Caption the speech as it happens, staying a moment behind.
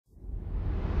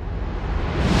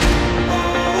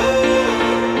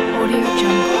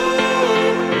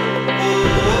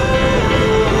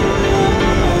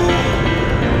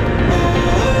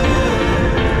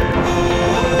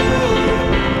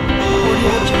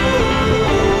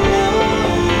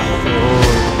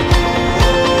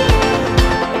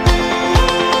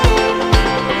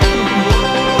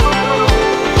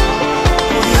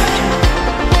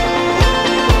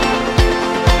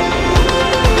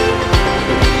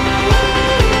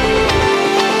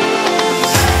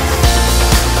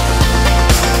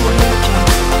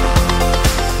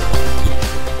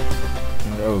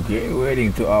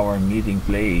heading to our meeting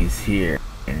place here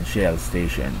in Shell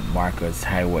Station, Marcos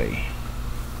Highway.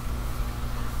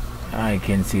 I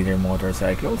can see their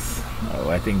motorcycles. Oh,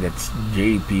 I think that's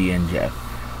JP and Jeff.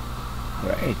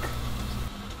 Right.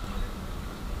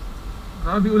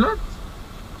 Grabe ulan.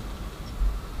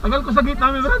 Tagal ko sa gate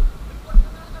namin, Brad.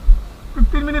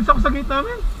 15 minutes ako sa gate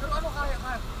namin. Pero ano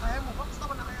kaya mo? Basta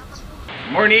ba na kaya?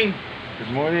 Morning.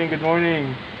 Good morning, good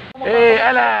morning. Hey,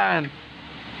 Alan.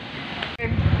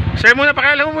 Sir, muna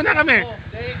pakialam mo muna kami.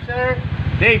 Dave, sir.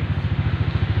 Dave.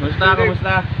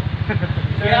 Kumusta?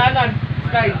 Sir Alan.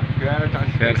 Sky.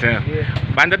 Sir.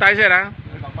 Banda tayo, sir, ha?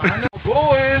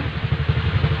 Going.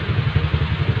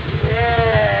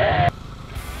 Yeah.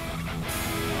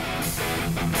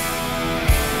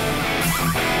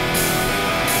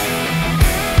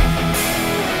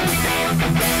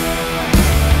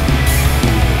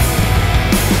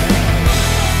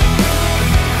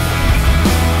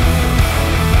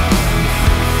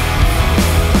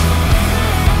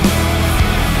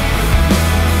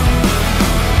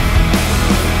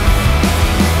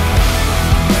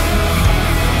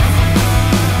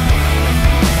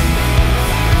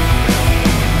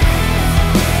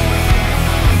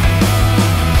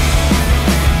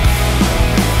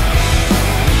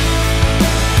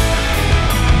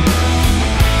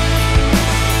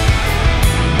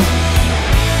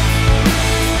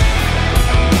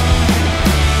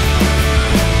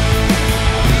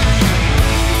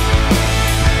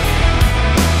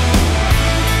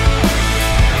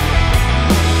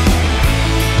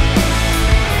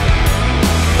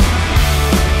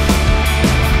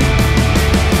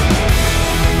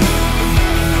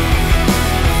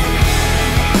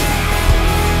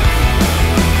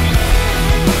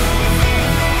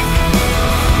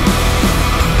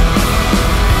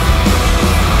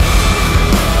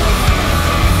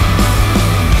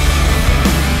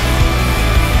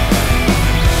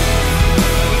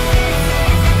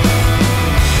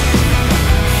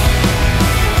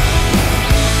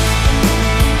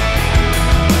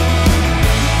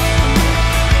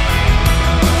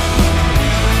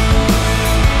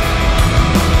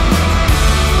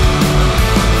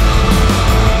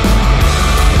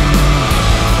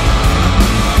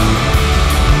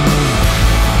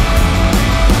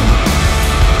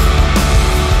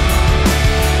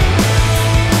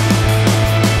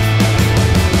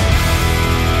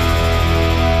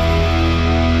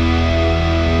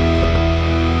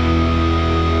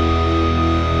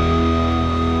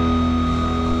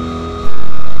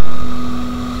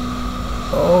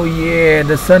 Oh yeah,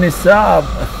 the sun is up.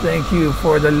 Thank you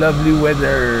for the lovely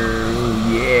weather.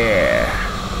 Yeah.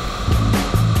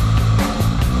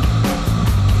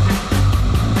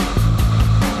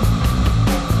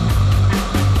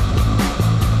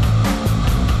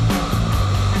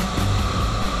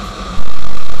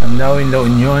 I'm now in La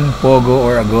Union, Pogo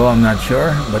or Ago, I'm not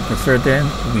sure, but for certain,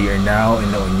 we are now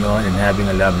in La Union and having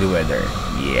a lovely weather.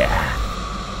 Yeah.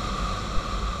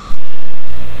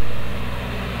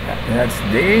 That's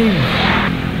Dave,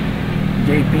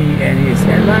 JP and his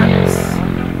Max,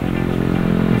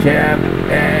 Jeff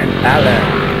and Alan.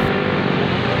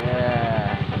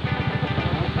 Yeah.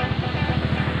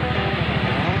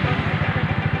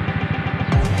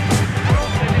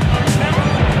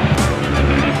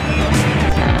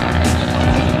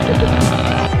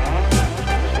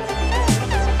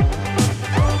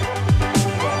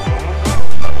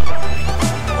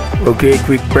 Okay,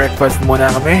 quick breakfast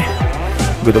muna kami.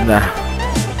 Gutom na.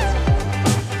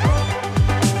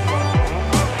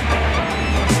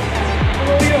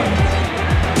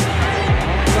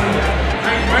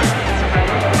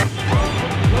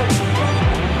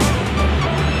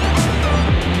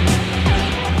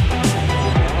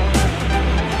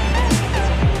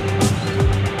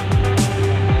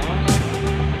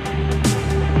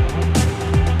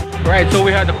 Right, so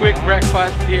we had a quick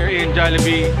breakfast here in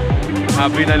Jollibee,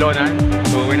 Binalonan.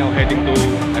 So we're now heading to,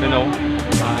 I don't know,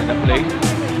 the place.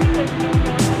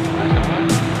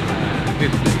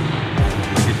 This place.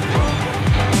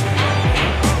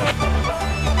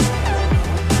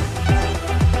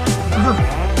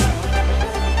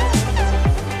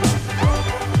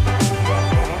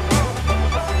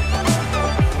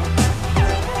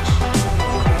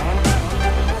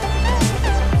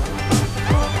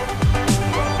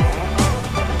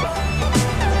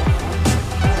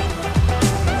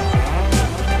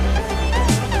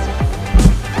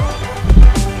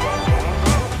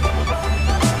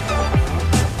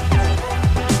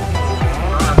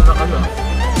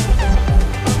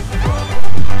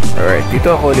 Alright,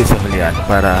 dito ako ulit sa Hulihan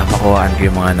para makuhaan ko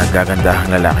yung mga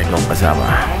naggagandahang lalaki kong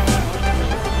kasama.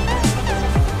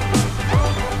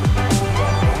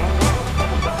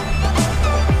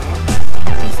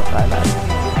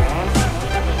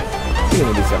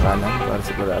 Lagyan mo din sa kanan para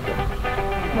sigurado.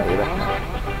 Mahirap na.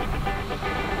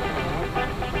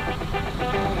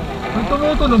 Ang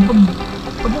tumutunog,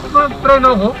 pag preno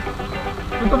ko,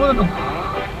 ang tumutunog.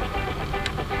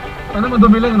 Sana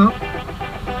madumi lang, no?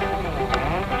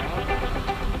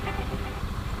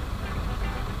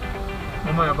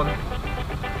 Mamaya pag...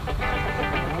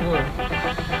 Oo.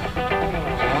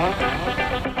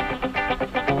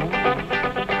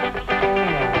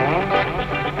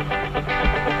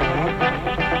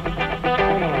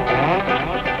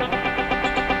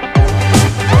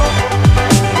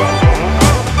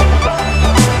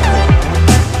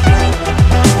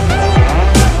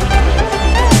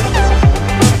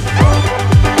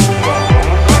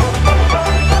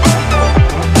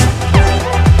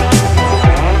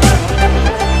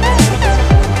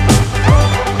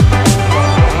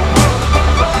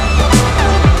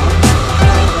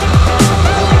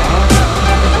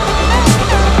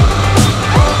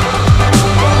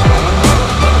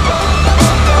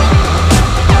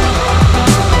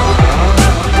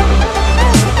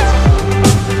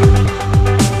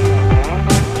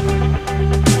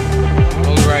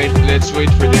 Let's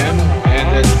wait for them and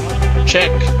let's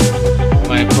check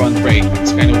my front brake.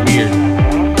 It's kind of weird.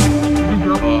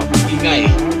 Ingay.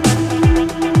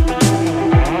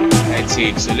 Let's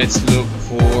see. So let's look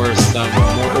for some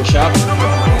motor shop.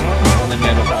 Ano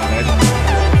meron ka agad?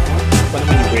 Pa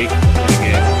naman yung brake?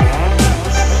 Again.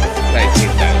 Right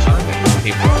seat tayo siya.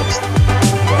 Tape na post.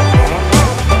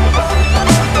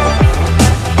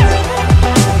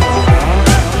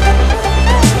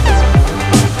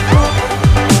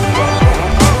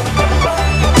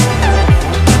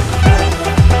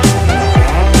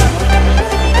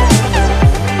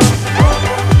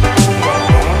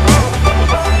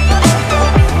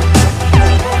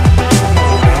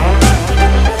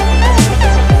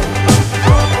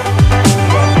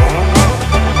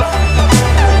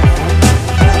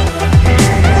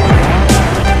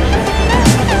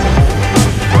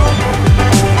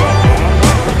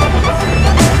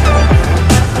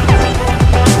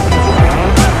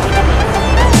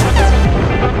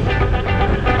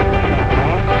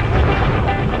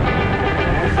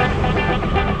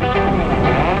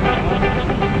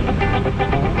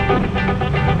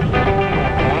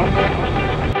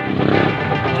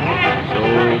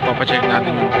 Papacheck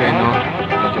natin yung preno.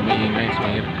 Medyo maingay,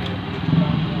 smile.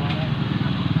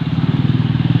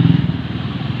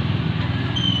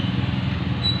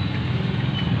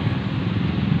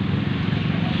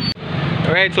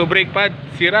 Alright, so brake pad,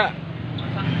 sira.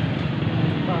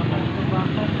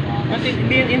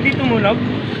 Hindi tumunog?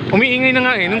 Umiingay na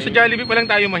nga eh. Nung sa Jollibee pa lang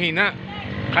tayo mahina.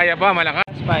 Kaya pa, malakas?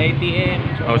 Pa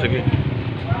ATM. Oo, sige.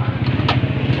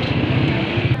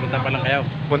 Punta pa lang kayo.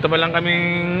 Punta pa lang kaming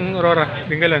Aurora,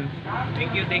 Dingalan.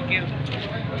 Thank you, thank you.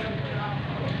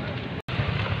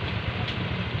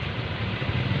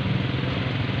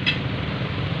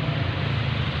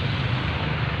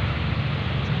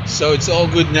 So it's all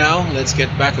good now. Let's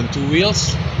get back on two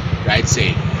wheels. Ride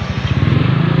safe.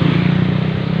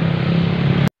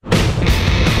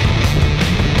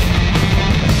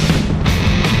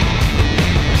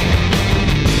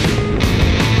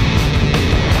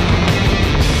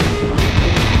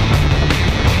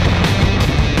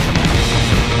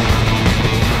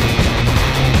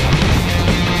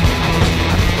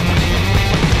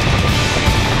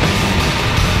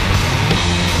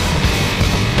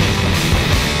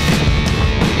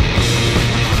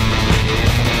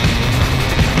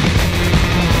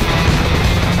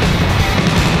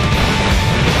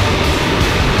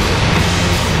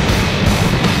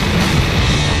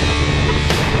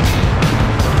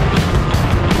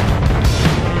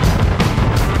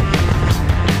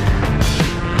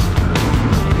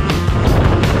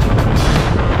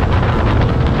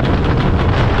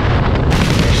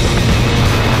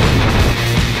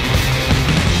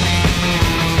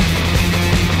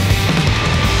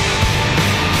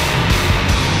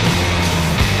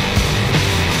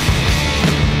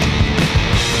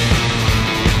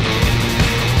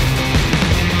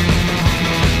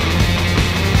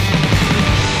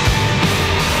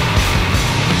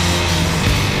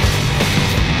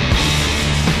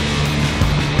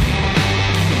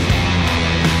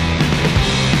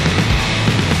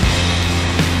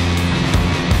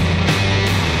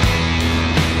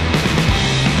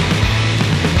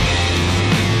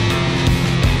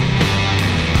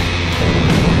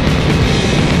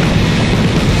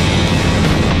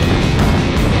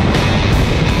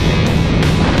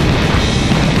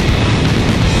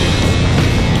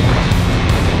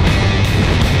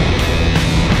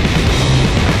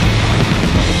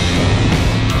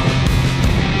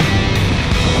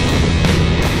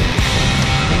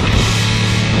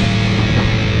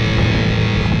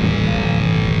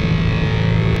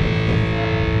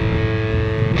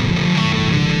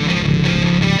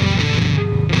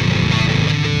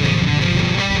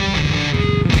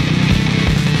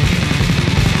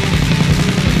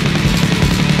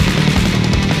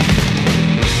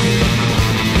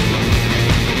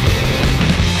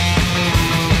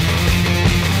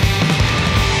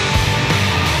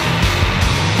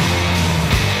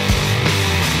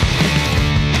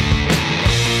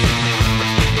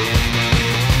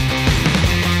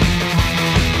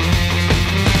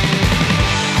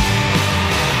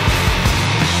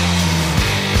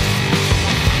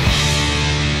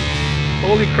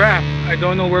 Holy crap, I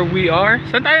don't know where we are.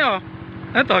 Saan tayo?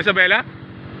 Ano to, Isabela?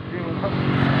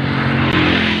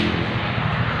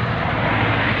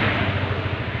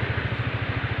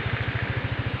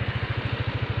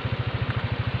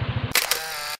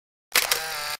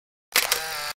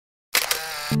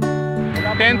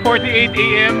 (10:48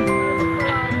 AM)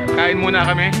 Kain muna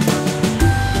kami.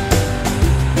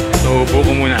 So,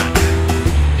 buko muna.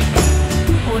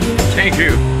 Thank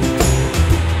you.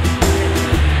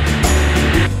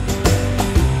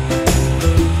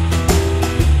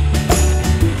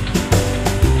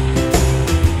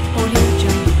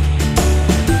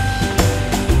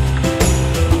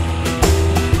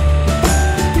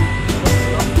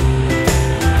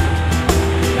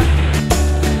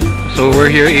 So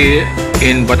we're here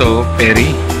in Bato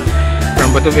Ferry.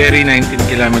 From Bato Ferry, 19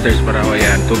 kilometers per hour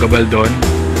yan to Gabaldon.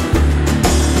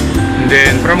 And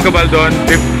then from Gabaldon,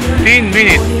 15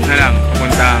 minutes na lang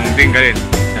puntang Dingalan.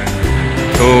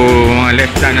 So mga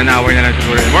less than an hour na lang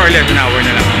siguro. More or less an hour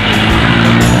na lang.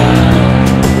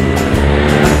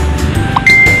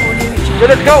 So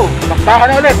let's go! Bakbaka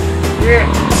na ulit! Yeah!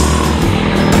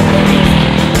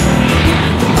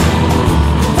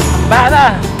 Baka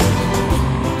na!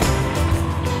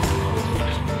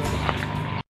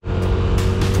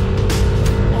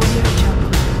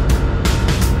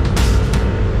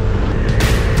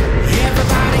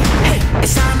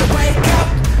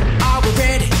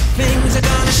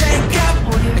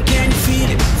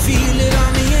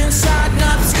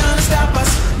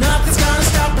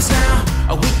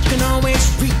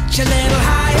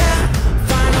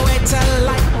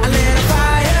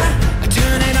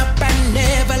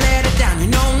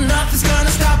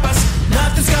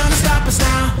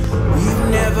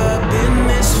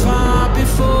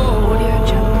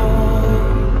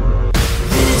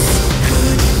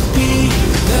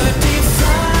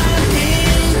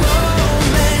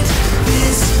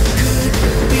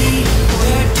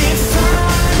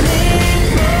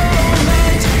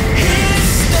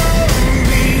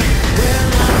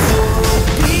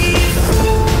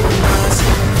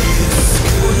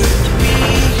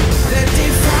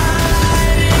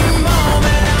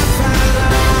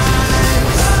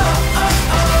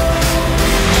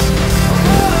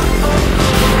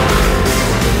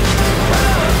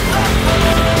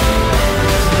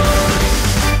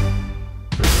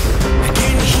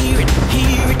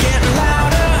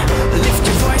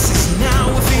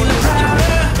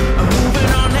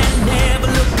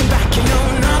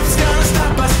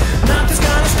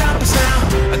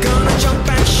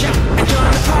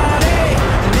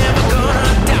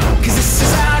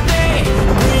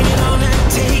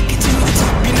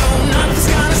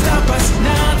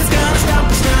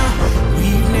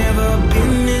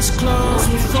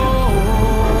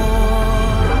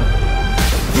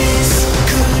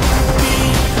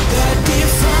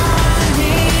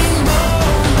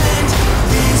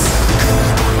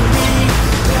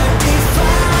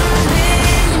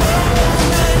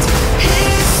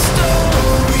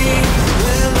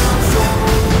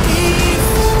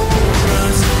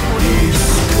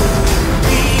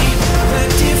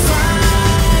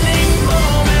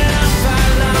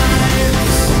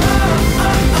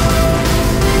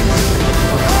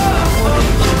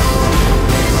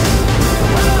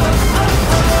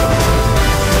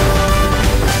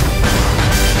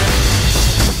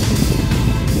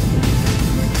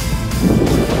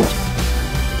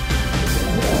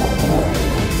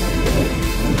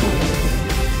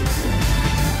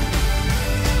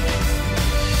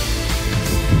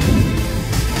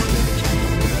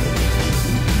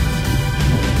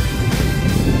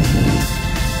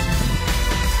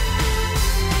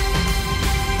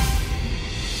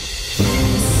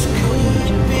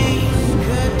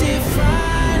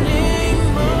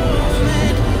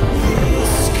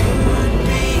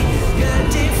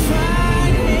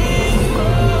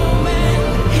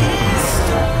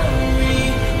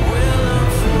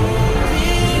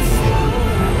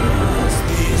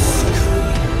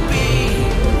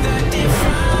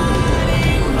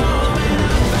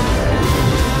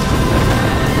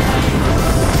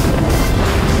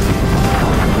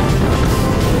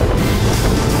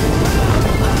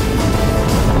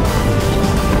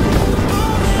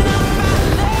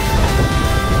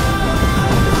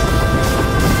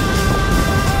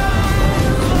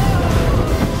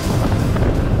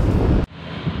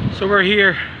 So we're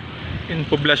here in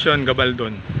Poblacion,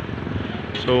 Gabaldon.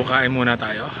 So kain muna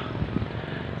tayo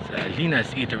sa Lina's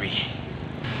Eatery.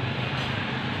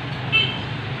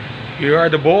 Here are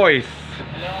the boys.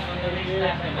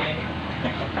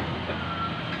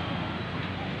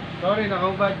 Sorry,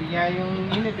 nakaubad. Di niya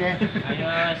yung init eh.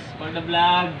 Ayos, for the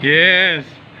vlog. Yes.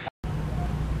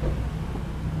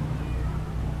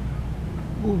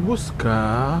 Ubus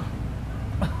ka.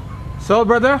 So,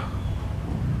 brother?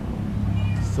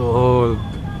 Sold.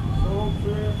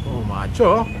 Oh,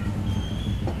 macho.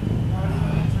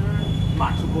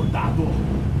 Macho bordado.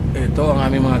 Ito ang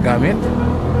aming mga gamit.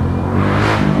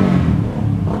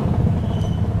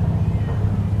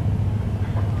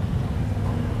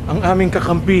 Ang aming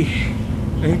kakampi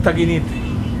ay taginit.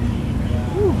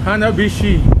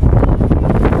 Hanabishi.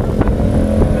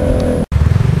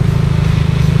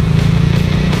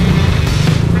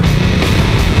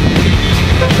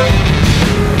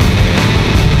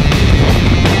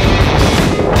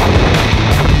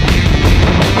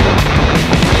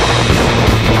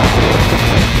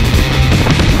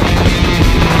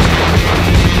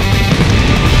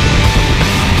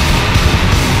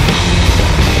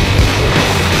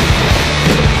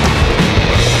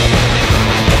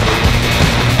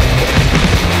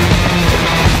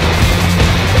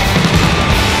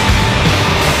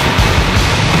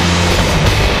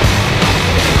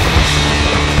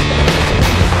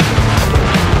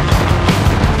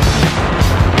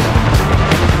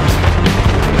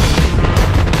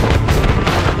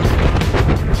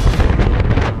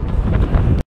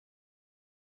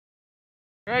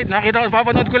 Right, nakita ko,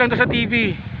 papanood ko lang to sa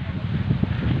TV.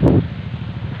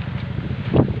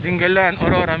 Dingalan,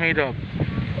 Aurora, Maydog.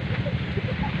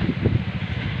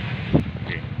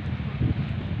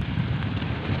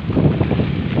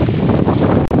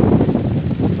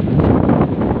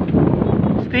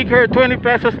 Sticker, 20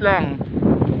 pesos lang.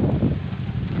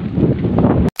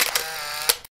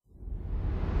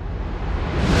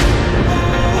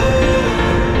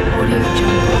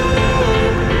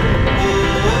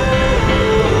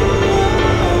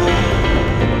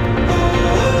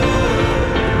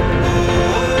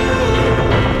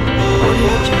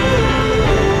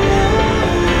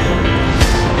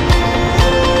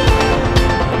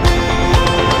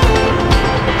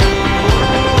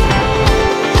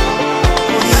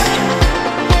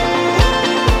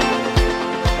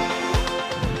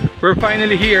 We're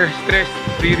finally here,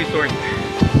 stress-free resort.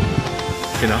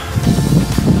 You know.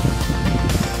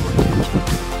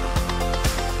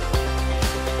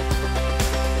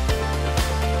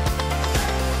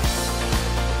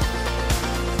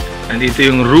 Andito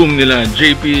yung room nila,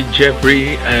 JP,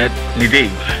 Jeffrey at ni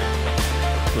Dave.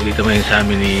 So dito mo yun sa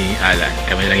amin ni Alan.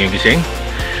 Kami lang yung gising.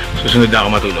 Susunod na ako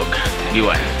matulog.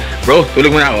 Iwan. Bro,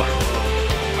 tulog mo na ako.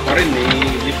 Ako rin, may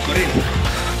lift ko rin.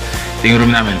 Ito yung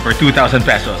room namin for 2,000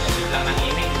 pesos.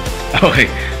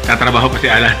 Okay, tatrabaho pa si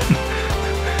Alan.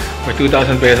 For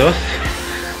 2,000 pesos.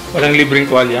 Walang libreng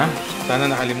tuwalya.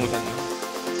 Sana nakalimutan nyo.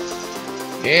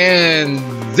 And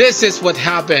this is what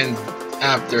happened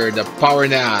after the power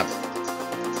nap.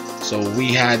 So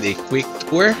we had a quick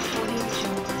tour.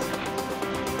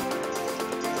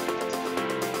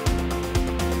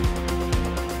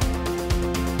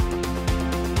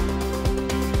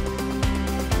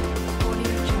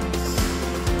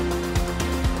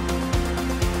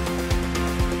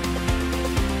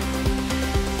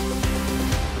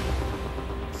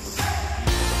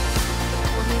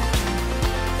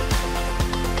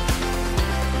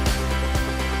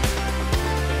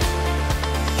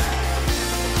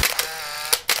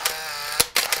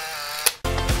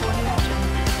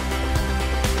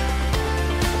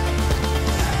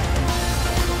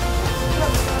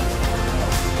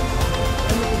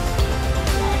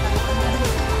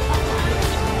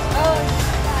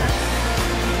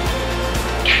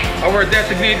 Our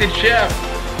designated chef,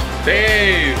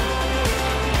 Dave.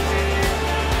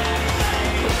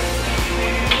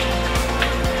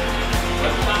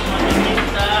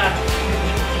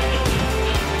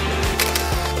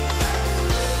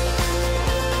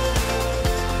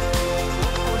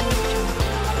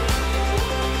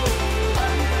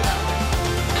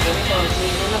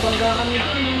 Nabangga kami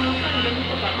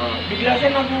bigla siya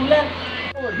nagulat.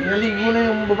 Naligo na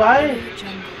yung babae.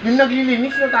 Yung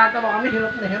naglilinis, natatawa kami,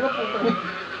 hirap na hirap.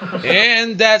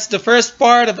 And that's the first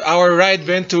part of our ride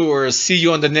venture. See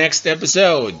you on the next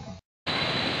episode.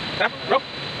 Stop, bro.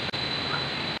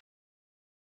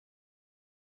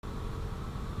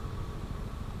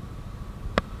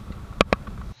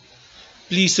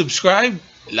 Please subscribe,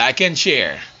 like, and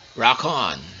share. Rock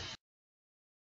on.